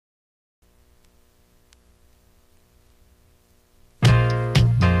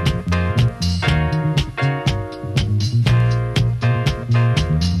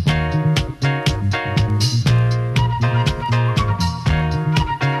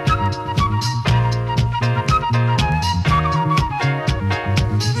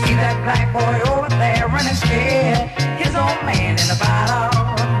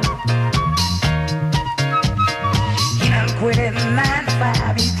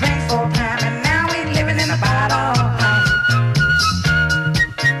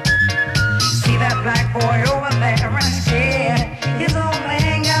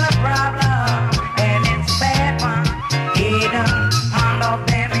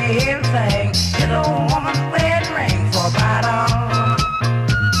everything. Get a woman's wedding ring for a bottle.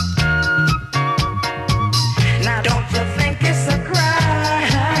 Now don't you think it's a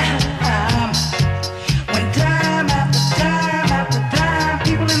crime when time after time after time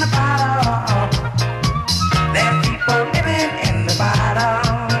people in the bottle, there are people living in the bottle.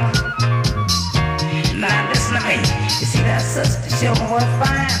 Now listen to me, you see that sister sure was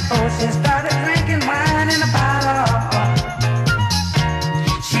fine, oh she started drinking wine in a bottle.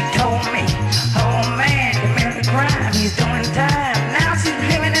 She told me, oh man, committed a crime, he's doing time, now she's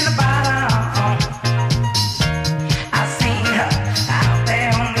living in a bottle. I seen her out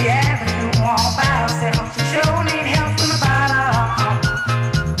there on the avenue all by herself, she sure need help from the bottle.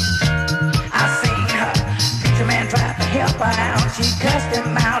 I seen her, preacher man tried to help her out, she cussed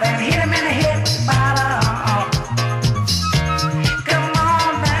him out and hit him in the head with the bottle. Come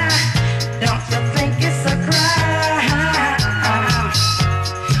on now, don't you think it's a crime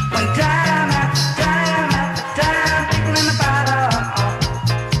when time after time after time people in the bottle,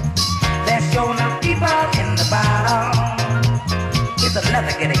 there's sure enough people in the bottle. Here's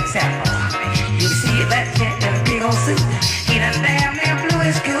another good example. You see that chick in a big old suit, he done damn near blew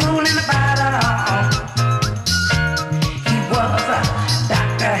his cool in the bottle. He was a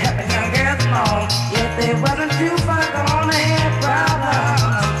doctor helping young girls along, yet they wasn't too far gone, they had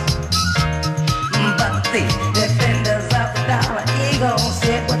problems. But the defenders of the Dollar Eagle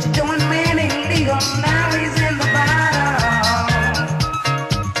said, what you doing, man, ain't legal. Now he's